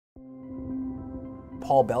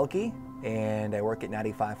Paul Belke, and I work at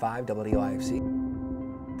 95.5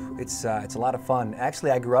 wifc. It's a lot of fun.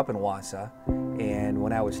 Actually, I grew up in Wausau, and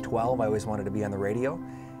when I was 12, I always wanted to be on the radio.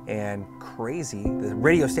 And crazy, the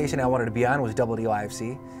radio station I wanted to be on was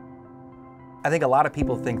wifc. I think a lot of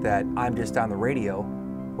people think that I'm just on the radio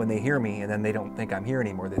when they hear me, and then they don't think I'm here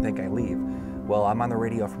anymore. They think I leave. Well, I'm on the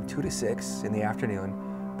radio from 2 to 6 in the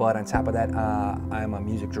afternoon, but on top of that, I'm a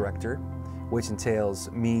music director, which entails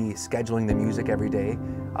me scheduling the music every day,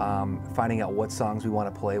 finding out what songs we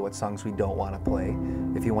want to play, what songs we don't want to play,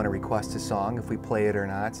 if you want to request a song, if we play it or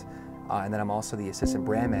not. And then I'm also the assistant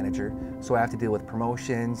brand manager, so I have to deal with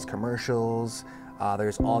promotions, commercials.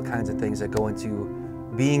 There's all kinds of things that go into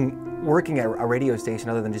working at a radio station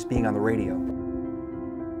other than just being on the radio.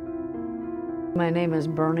 My name is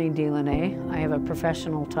Bernie DeLaNay. I have a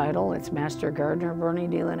professional title. It's Master Gardener Bernie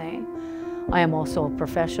DeLaNay. I am also a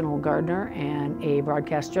professional gardener and a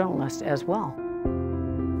broadcast journalist as well.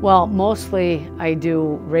 Well, mostly I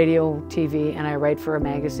do radio, TV, and I write for a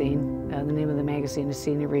magazine. The name of the magazine is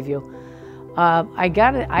Senior Review.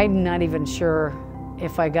 I'm not even sure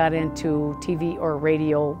if I got into TV or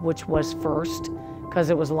radio, which was first, because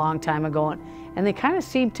it was a long time ago. And they kind of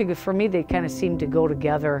seem to, for me, they kind of seem to go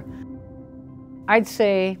together. I'd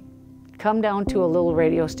say come down to a little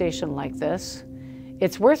radio station like this.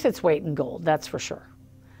 It's worth its weight in gold, that's for sure.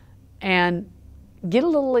 And get a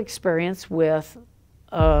little experience with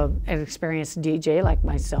an experienced DJ like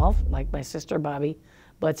myself, like my sister Bobby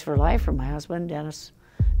Buds for Life, or my husband Dennis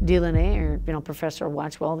DeLaNay, or Professor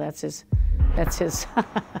Watchwell. That's his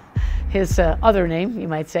his other name, you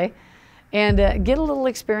might say. And get a little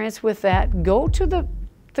experience with that. Go to the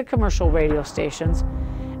commercial radio stations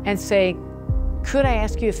and say, could I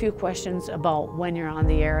ask you a few questions about when you're on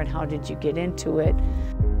the air and how did you get into it?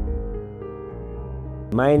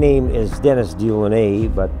 My name is Dennis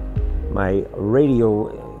DeLaNay, but my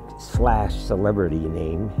radio/celebrity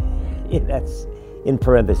name, that's in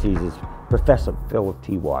parentheses, is Professor Philip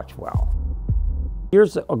T. Watchwell.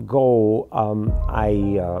 Years ago,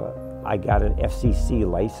 I got an FCC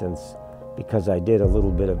license because I did a little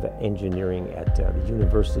bit of engineering at the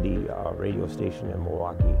university radio station in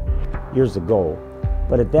Milwaukee years ago.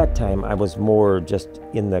 But at that time, I was more just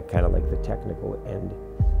in the kind of like the technical end,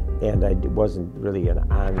 and I wasn't really an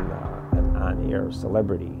on-air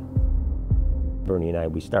celebrity. Bernie and I,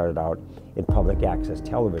 we started out in public access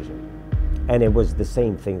television. And it was the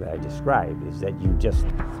same thing that I described, is that you just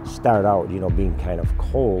start out, being kind of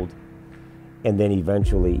cold, and then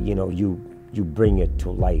eventually, you bring it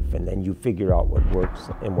to life, and then you figure out what works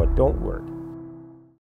and what don't work.